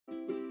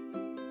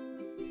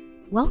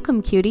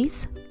Welcome,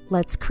 cuties.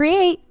 Let's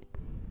create.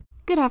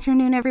 Good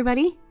afternoon,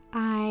 everybody.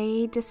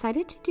 I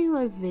decided to do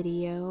a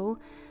video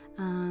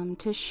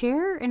to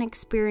share an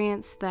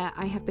experience that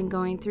I have been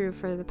going through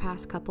for the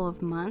past couple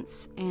of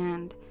months,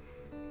 and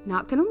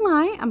not gonna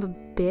lie, I'm a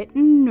bit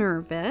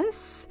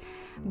nervous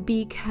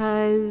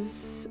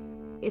because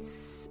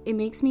it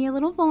makes me a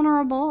little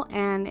vulnerable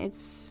and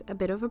it's a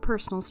bit of a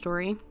personal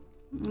story.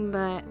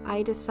 But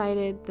I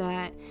decided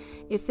that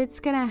if it's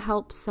gonna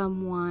help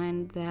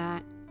someone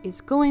that is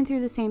going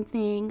through the same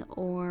thing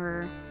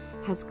or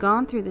has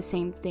gone through the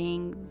same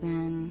thing,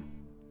 then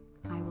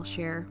I will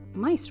share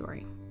my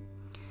story.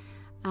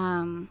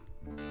 But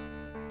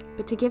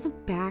to give a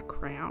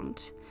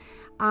background,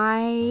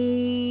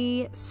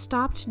 I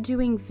stopped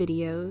doing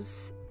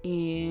videos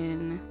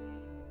in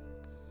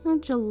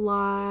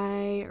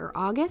July or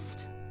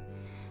August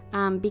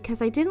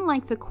because I didn't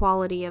like the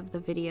quality of the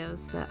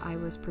videos that I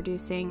was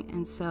producing,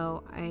 and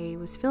so I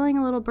was feeling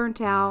a little burnt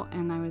out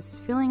and I was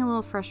feeling a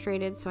little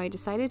frustrated, so I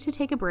decided to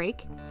take a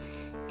break,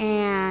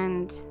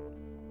 and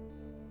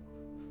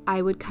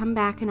I would come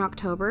back in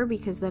October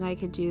because then I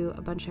could do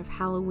a bunch of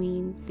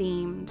Halloween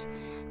themed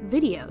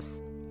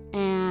videos,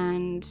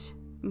 and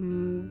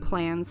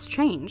plans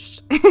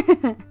changed.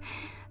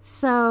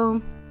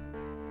 So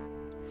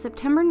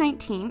September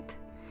 19th,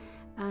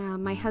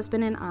 my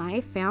husband and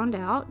I found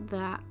out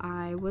that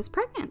I was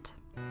pregnant,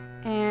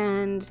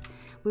 and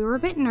we were a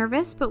bit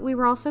nervous, but we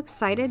were also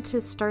excited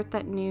to start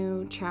that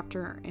new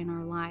chapter in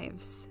our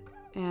lives.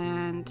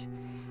 And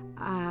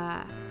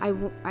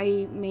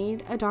I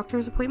made a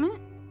doctor's appointment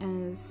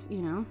as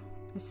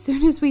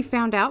soon as we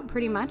found out,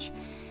 pretty much.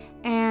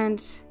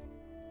 And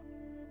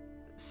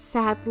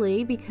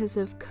sadly, because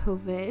of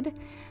COVID,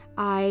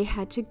 I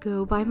had to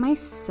go by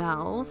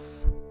myself,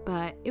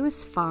 but it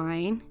was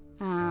fine.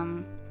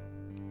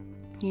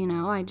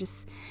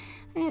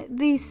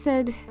 They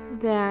said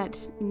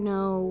that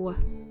no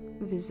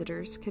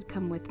visitors could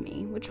come with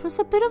me, which was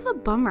a bit of a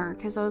bummer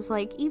because I was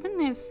like, even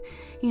if,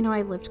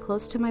 I lived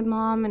close to my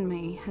mom and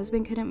my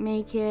husband couldn't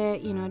make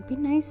it, it'd be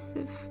nice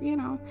if,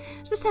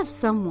 just have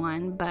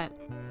someone, but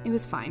it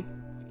was fine.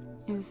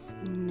 It was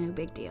no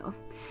big deal.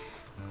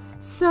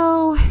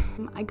 So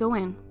I go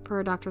in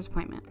for a doctor's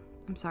appointment.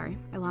 I'm sorry,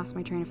 I lost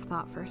my train of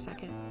thought for a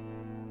second.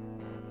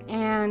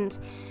 And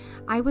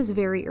I was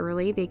very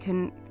early. They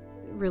couldn't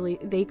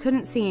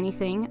see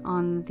anything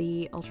on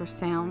the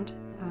ultrasound.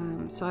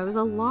 So I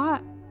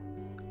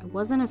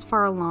wasn't as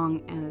far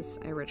along as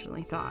I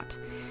originally thought.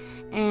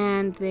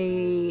 And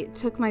they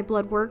took my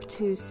blood work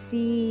to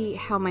see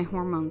how my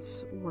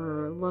hormones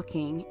were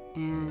looking,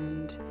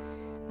 and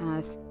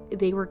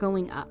they were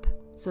going up.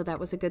 So that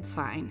was a good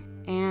sign.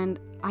 And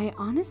I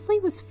honestly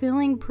was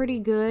feeling pretty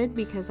good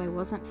because I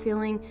wasn't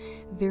feeling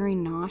very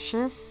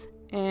nauseous.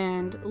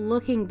 And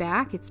looking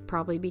back, it's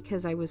probably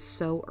because I was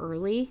so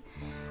early,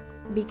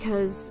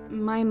 because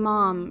my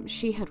mom,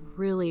 she had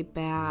really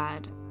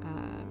bad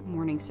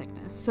morning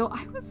sickness. So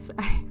I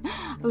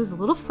was a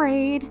little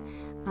afraid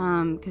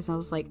because I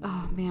was like,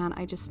 oh man,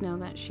 I just know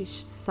that she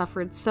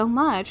suffered so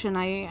much, and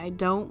I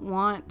don't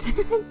want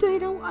I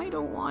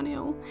don't want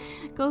to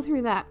go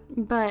through that.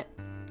 But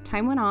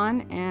time went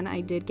on and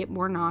I did get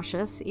more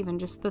nauseous. Even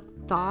just the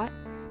thought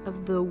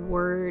of the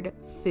word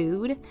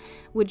food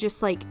would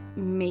just like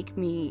make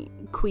me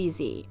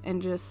queasy, and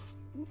just,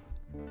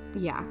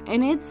 yeah.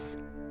 And it's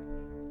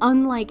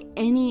unlike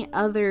any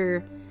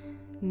other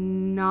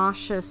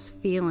nauseous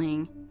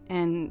feeling,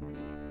 and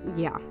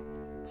yeah.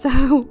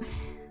 So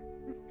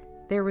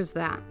there was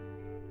that.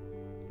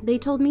 They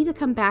told me to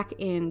come back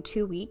in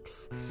 2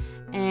 weeks,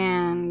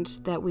 and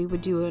that we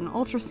would do an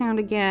ultrasound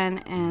again,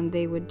 and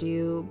they would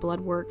do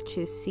blood work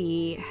to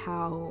see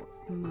how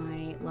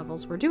my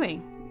levels were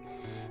doing.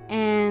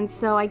 And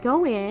so I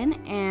go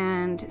in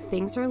and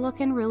things are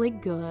looking really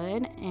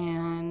good,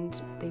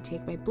 and they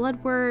take my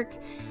blood work.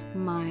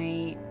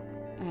 My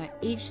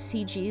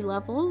HCG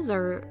levels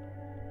are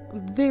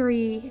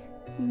very,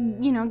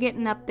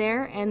 getting up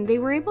there, and they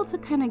were able to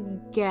kind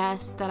of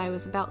guess that I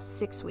was about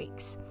 6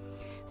 weeks.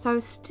 So I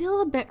was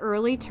still a bit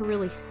early to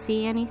really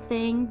see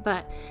anything,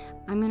 but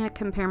I'm going to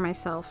compare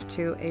myself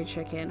to a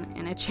chicken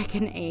and a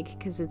chicken egg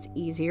because it's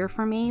easier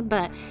for me.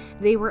 But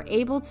they were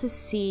able to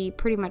see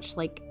pretty much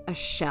like a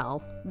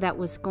shell that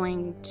was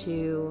going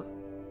to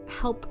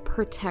help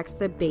protect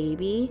the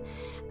baby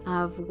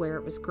of where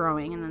it was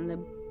growing, and then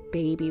the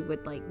baby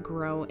would like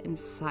grow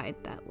inside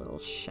that little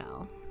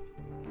shell.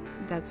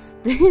 That's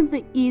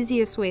the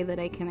easiest way that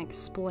I can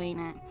explain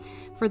it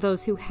for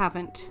those who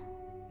haven't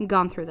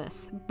gone through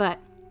this. But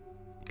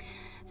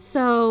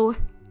so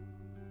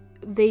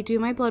they do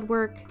my blood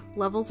work.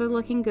 Levels are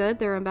looking good.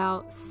 They're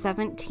about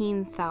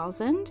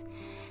 17,000.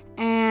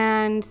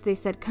 And they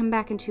said, come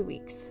back in 2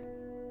 weeks.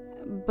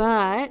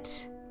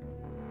 But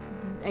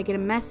I get a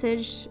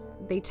message.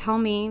 They tell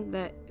me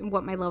that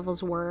what my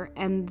levels were.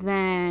 And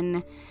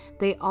then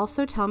they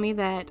also tell me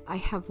that I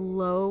have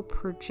low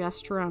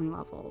progesterone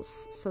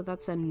levels. So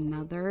that's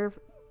another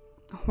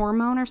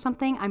hormone or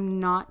something. I'm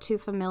not too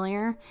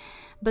familiar,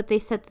 but they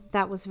said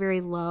that was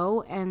very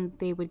low and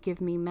they would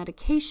give me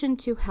medication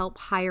to help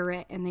higher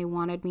it, and they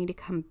wanted me to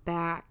come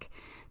back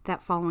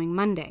that following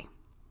Monday.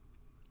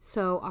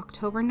 So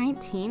October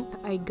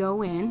 19th, I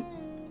go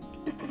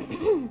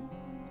in.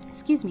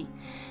 Excuse me.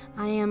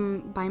 I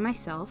am by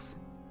myself,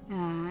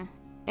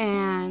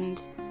 and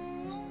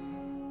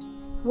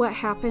what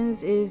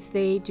happens is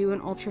they do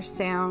an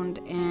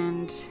ultrasound,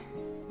 and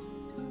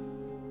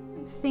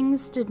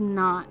things did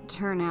not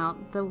turn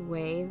out the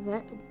way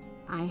that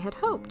I had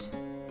hoped.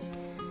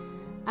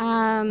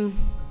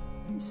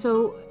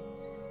 So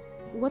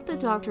what the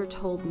doctor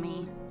told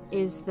me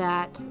is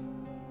that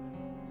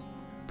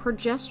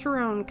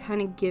progesterone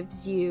kind of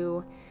gives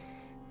you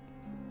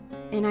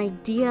an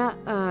idea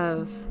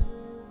of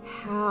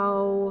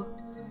how,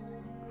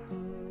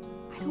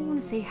 I don't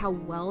want to say how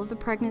well the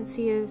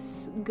pregnancy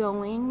is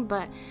going,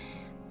 but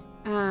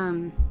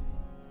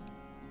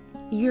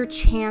your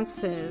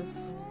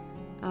chances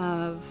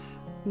of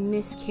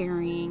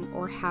miscarrying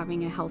or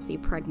having a healthy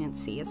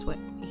pregnancy is what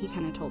he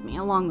kind of told me,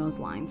 along those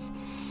lines.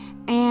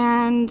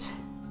 And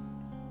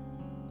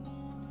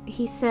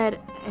he said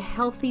a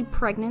healthy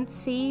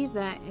pregnancy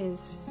that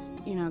is,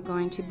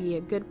 going to be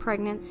a good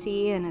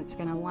pregnancy and it's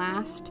going to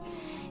last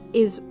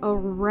is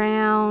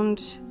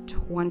around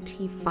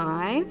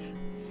 25.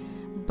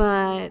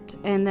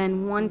 And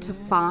then 1 to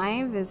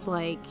 5 is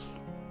like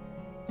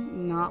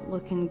not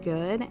looking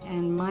good,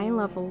 and my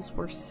levels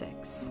were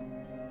 6.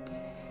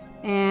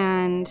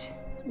 And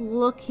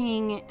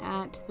looking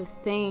at the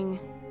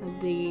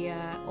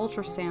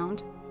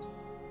ultrasound,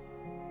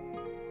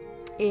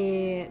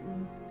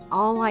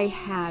 all I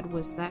had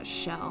was that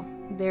shell.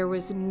 There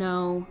was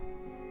no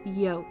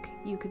yolk,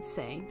 you could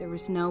say. There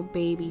was no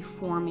baby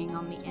forming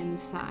on the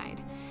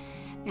inside.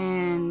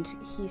 And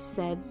he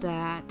said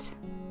that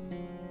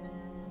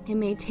it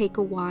may take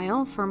a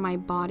while for my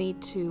body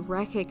to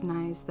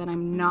recognize that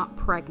I'm not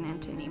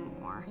pregnant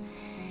anymore.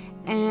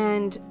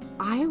 And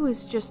I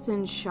was just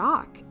in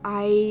shock.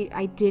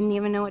 I didn't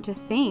even know what to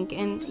think.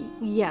 And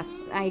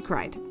yes, I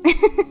cried.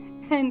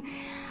 And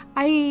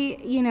he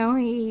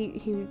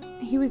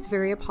was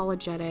very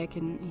apologetic,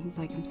 and he's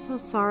like, I'm so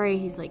sorry.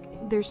 He's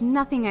like, there's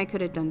nothing I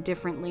could have done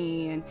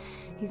differently. And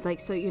he's like,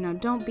 so,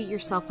 don't beat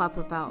yourself up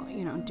about,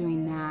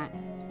 doing that.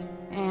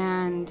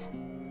 And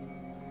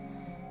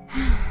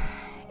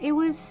it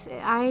was,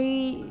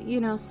 I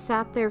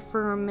sat there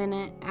for a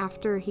minute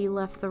after he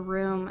left the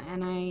room,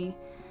 and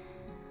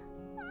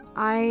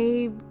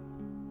I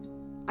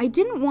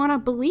didn't want to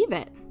believe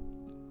it.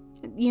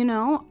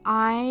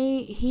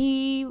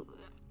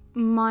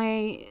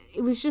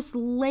 It was just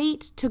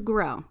late to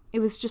grow. It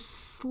was just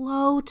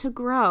slow to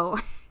grow.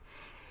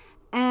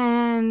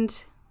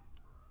 And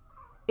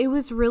it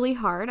was really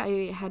hard.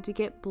 I had to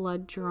get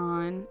blood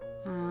drawn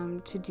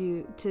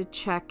to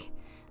check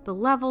the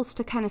levels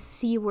to kind of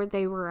see where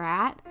they were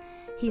at.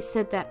 He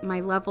said that my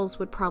levels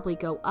would probably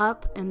go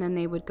up and then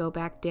they would go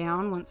back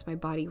down once my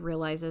body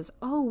realizes,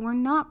 oh, we're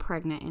not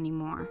pregnant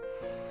anymore.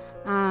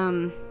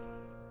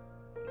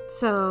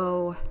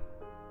 So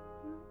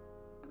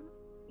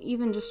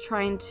even just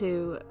trying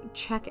to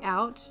check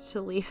out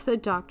to leave the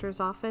doctor's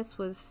office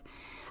was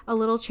a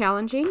little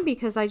challenging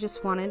because I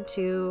just wanted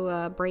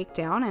to break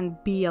down and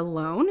be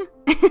alone.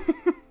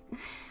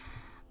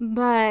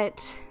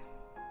 But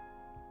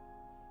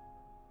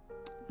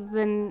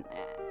then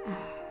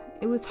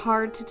it was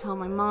hard to tell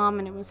my mom,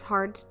 and it was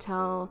hard to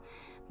tell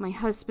my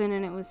husband,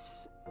 and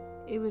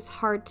it was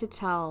hard to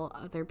tell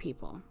other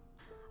people.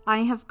 I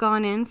have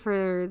gone in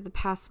for the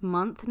past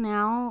month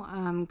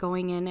now,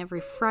 going in every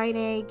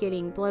Friday,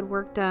 getting blood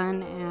work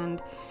done,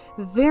 and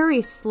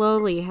very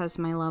slowly has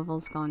my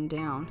levels gone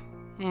down.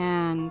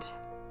 And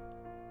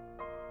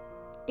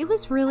it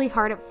was really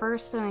hard at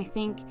first, and I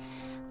think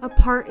a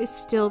part is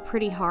still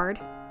pretty hard.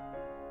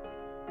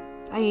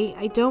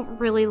 I don't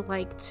really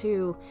like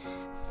to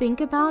think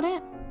about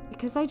it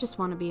because I just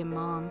want to be a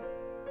mom.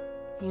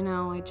 I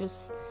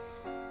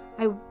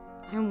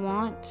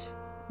want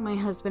my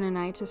husband and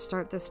I to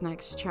start this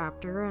next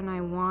chapter, and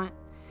I want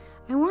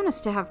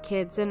us to have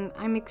kids, and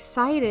I'm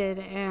excited,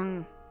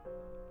 and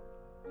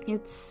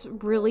it's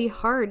really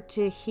hard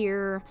to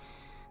hear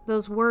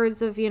those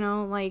words of,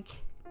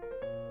 like,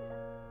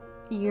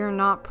 you're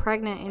not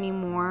pregnant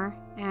anymore.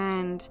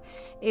 And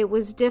it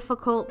was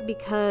difficult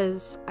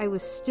because I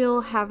was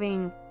still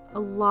having a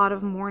lot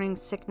of morning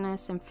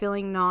sickness and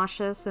feeling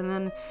nauseous, and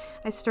then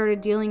I started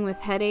dealing with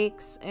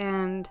headaches,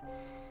 and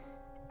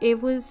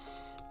it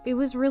was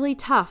really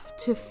tough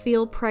to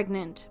feel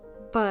pregnant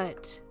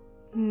but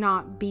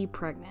not be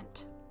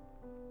pregnant.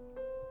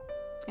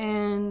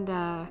 And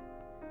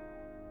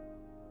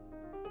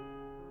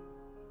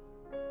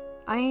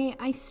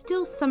I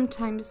still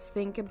sometimes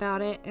think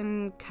about it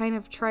and kind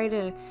of try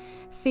to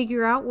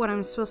figure out what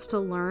I'm supposed to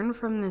learn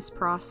from this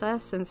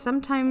process. And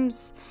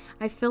sometimes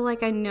I feel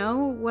like I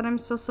know what I'm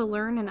supposed to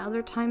learn, and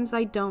other times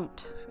I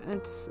don't.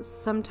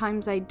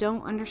 Sometimes I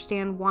don't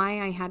understand why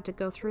I had to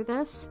go through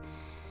this.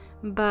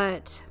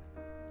 But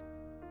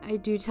I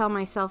do tell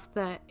myself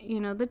that,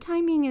 the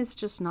timing is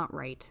just not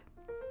right.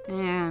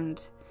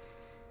 And,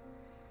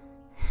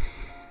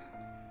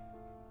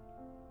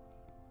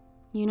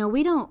 we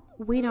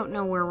don't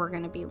know where we're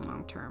going to be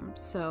long term.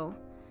 So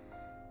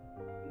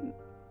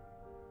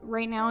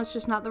right now it's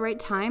just not the right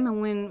time.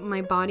 And when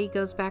my body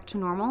goes back to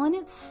normal, and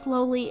it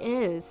slowly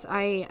is,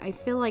 I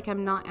feel like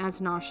I'm not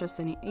as nauseous.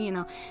 And,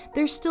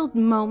 there's still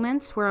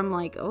moments where I'm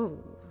like, oh,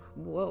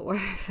 whoa,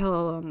 I feel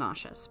a little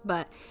nauseous.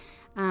 But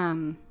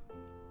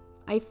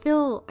I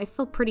feel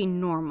pretty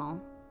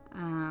normal,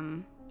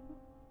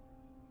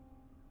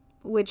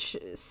 which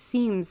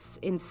seems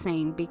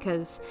insane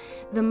because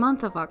the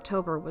month of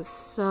October was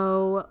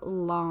so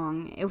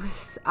long.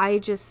 I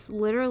just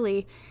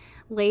literally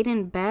laid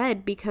in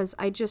bed because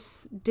I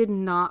just did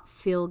not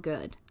feel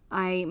good.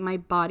 My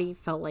body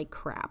felt like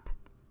crap.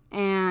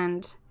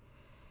 And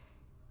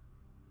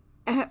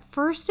at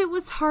first it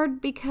was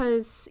hard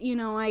because,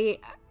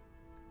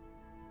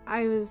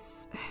 I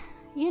was,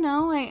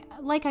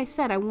 like I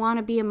said, I want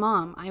to be a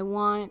mom. I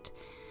want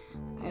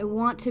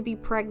to be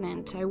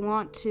pregnant. I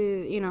want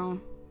to,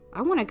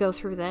 I want to go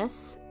through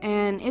this.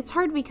 And it's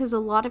hard because a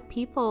lot of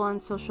people on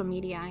social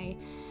media,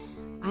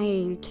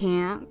 I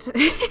can't,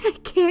 I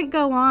can't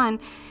go on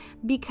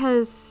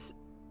because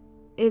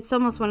it's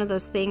almost one of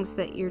those things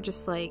that you're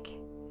just like,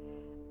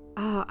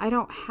 oh, I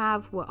don't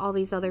have what all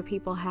these other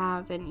people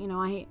have. And,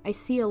 I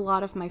see a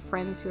lot of my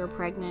friends who are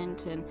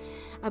pregnant and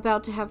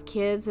about to have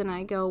kids, and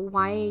I go,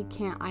 why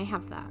can't I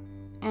have that?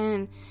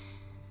 And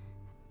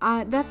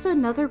that's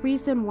another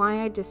reason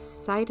why I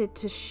decided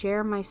to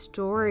share my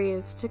story,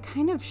 is to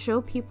kind of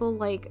show people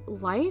like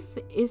life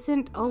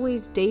isn't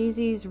always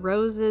daisies,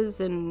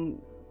 roses,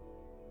 and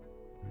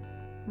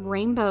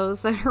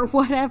rainbows or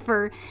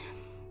whatever.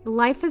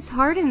 Life is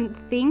hard and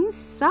things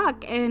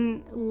suck,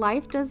 and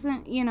life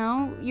doesn't,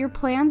 your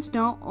plans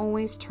don't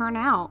always turn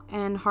out,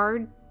 and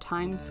hard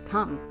times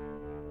come.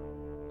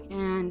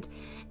 And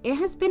it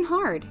has been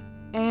hard.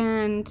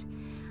 And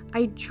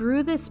I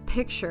drew this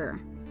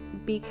picture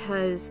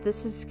because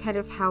this is kind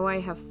of how I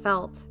have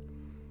felt.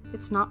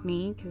 It's not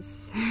me,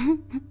 because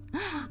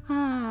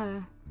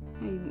I'm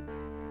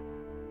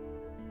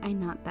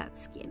not that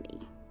skinny.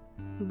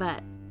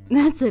 But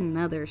that's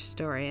another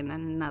story and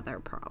another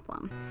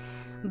problem.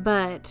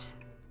 But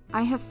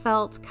I have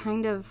felt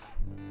kind of,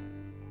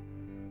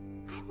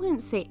 I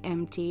wouldn't say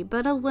empty,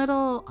 but a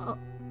little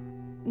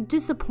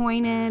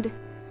disappointed.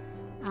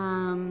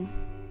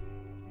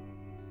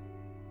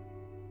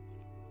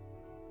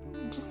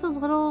 Just a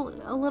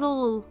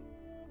little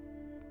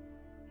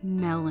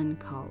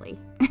melancholy.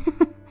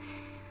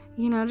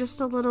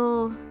 Just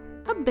a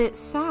bit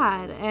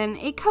sad. And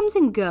it comes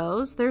and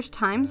goes. There's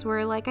times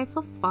where like I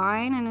feel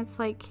fine and it's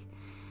like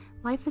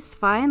life is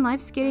fine.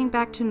 Life's getting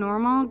back to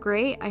normal.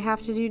 Great. I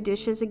have to do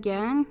dishes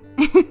again.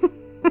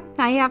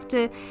 I have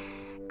to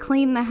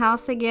clean the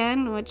house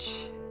again,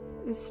 which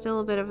is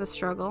still a bit of a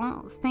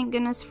struggle. Thank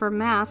goodness for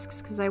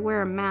masks, because I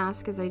wear a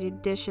mask as I do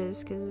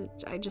dishes, because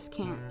I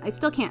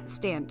still can't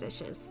stand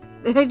dishes.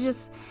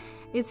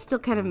 It still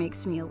kind of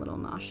makes me a little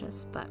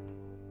nauseous. But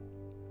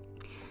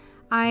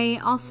I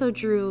also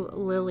drew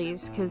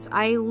lilies because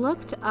I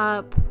looked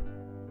up,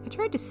 I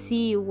tried to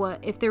see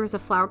if there was a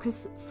flower,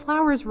 because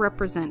flowers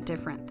represent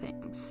different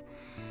things,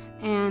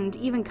 and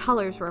even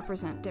colors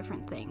represent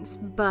different things.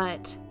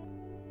 But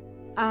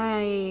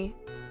I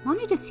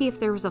wanted to see if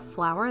there was a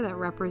flower that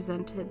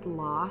represented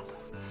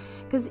loss,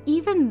 because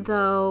even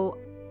though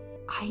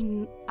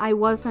I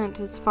wasn't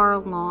as far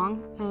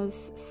along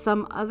as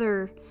some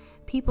other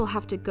people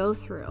have to go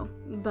through,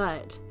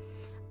 but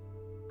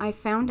I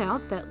found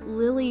out that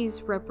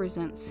lilies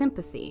represent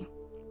sympathy.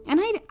 And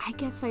I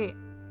guess I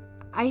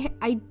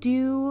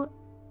do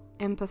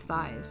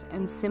empathize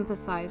and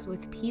sympathize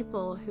with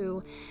people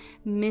who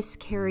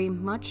miscarry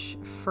much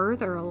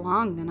further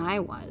along than I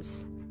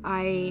was.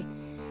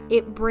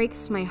 It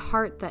breaks my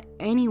heart that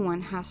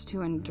anyone has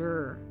to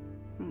endure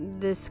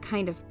this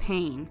kind of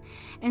pain.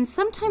 And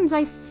sometimes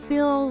I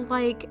feel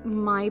like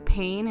my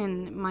pain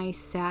and my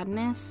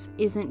sadness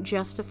isn't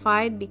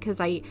justified because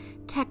I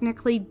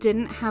technically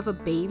didn't have a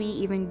baby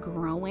even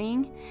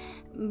growing,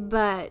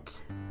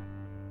 but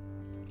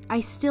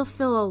I still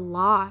feel a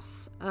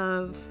loss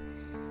of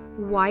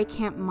why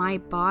can't my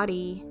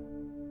body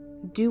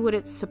do what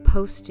it's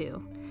supposed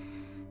to?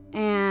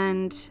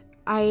 And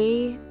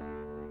I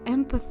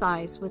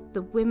empathize with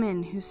the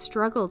women who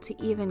struggle to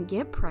even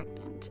get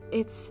pregnant.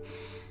 It's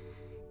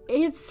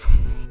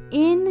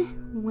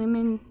in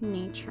women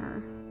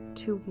nature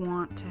to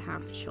want to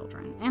have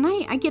children. And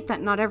I get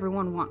that not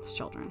everyone wants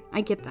children.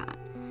 I get that.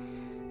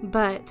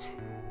 But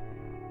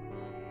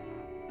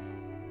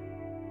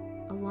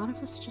a lot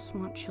of us just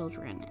want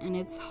children, and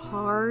it's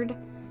hard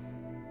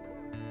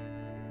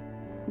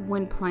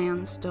when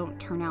plans don't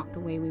turn out the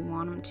way we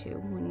want them to,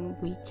 when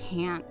we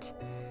can't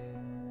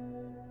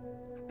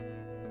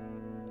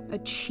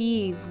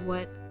achieve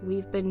what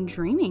we've been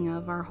dreaming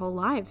of our whole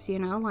lives,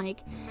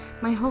 like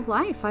my whole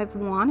life I've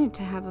wanted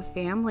to have a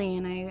family,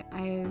 and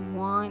I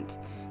want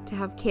to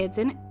have kids.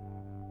 And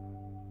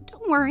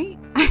don't worry,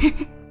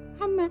 I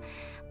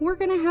we're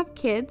gonna have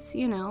kids,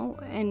 you know,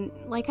 and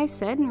like I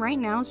said, and right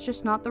now it's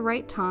just not the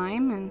right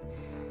time, and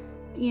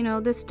you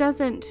know,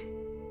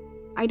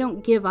 I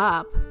don't give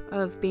up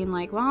of being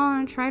like, well,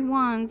 I tried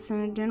once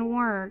and it didn't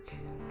work,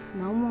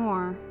 no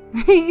more.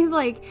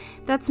 Like,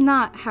 that's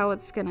not how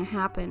it's gonna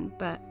happen.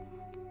 But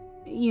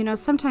you know,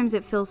 sometimes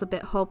it feels a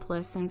bit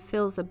hopeless and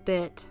feels a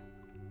bit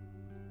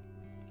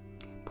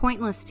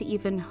pointless to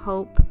even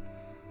hope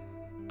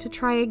to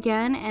try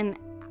again. And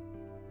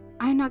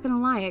I'm not gonna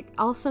lie, it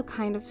also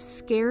kind of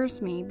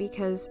scares me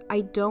because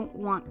I don't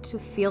want to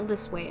feel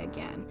this way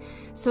again.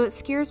 So it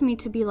scares me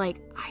to be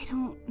like, I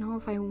don't know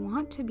if I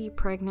want to be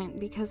pregnant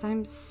because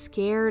I'm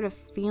scared of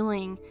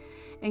feeling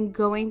and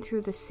going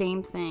through the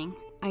same thing.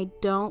 I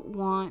don't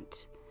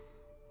want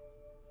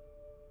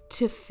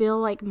to feel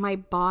like my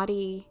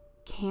body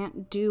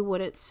can't do what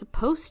it's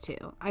supposed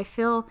to. I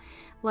feel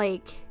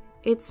like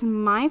it's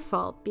my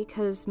fault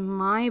because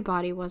my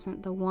body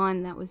wasn't the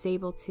one that was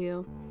able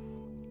to,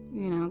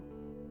 you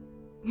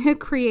know,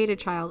 create a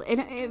child.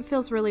 It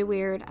feels really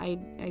weird.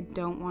 I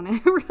don't want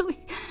to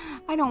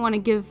I don't want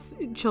to give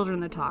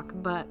children the talk,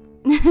 but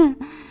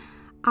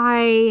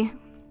I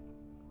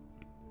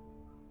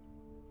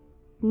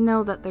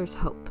know that there's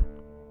hope.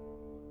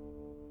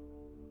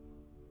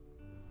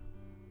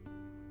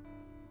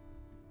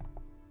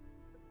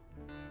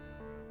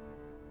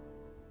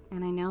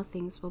 And I know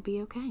things will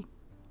be okay.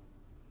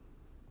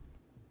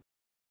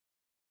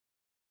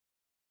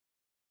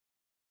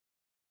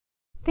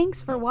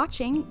 Thanks for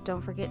watching. Don't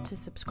forget to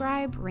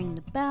subscribe, ring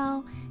the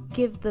bell,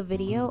 give the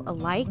video a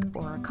like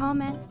or a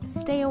comment,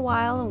 stay a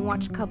while and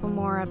watch a couple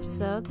more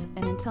episodes,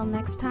 and until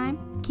next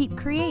time, keep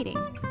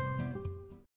creating.